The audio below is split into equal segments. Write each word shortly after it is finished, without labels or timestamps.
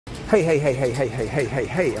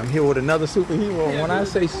Hey, I'm here with another superhero. When I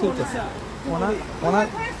say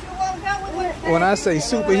when I say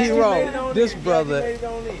superhero, this brother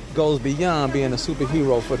goes beyond being a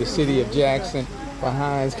superhero for the city of Jackson, for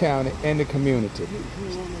Hinds County, and the community.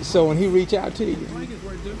 So when he reach out to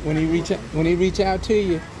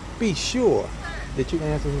you, be sure that you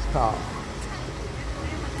answer his call.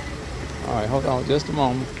 All right, hold on just a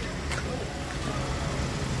moment.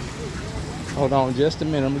 Hold on just a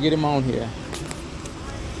minute. I'm gonna get him on here.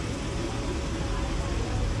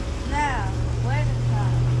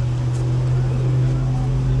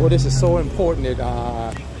 Well, this is so important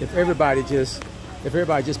that if everybody just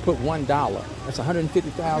put $1, that's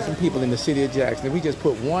 150,000 people in the city of Jackson. If we just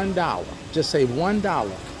put $1, just say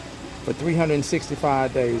 $1 for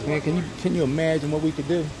 365 days, man, can you imagine what we could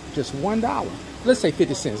do? Just $1. Let's say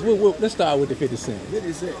 50 cents. Let's start with the 50 cents.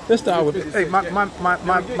 50 cents. Let's start with. Hey, my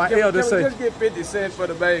elder say. Let's get 50 cents for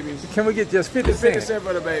the babies. Can we get just 50 cents? 50 cents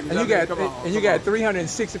for the babies. And you got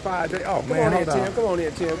 365 days. Oh man, hold on. Come on here,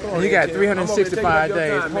 Tim. Come on. And you got 365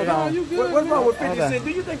 days. Hold on. What's wrong with 50 cents? Do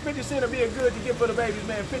you think 50 cents will be good to get for the babies,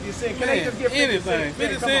 man? 50 cents. Can they just get 50 cents?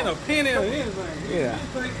 50 cents, a penny, or anything. Yeah.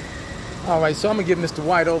 All right, so I'm gonna get Mr.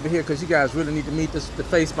 White over here because you guys really need to meet the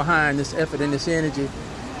face behind this effort and this energy.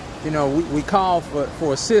 You know, we call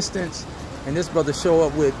for assistance, and this brother show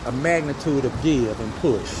up with a magnitude of give and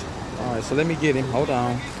push. All right, so let me get him. Hold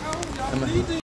on.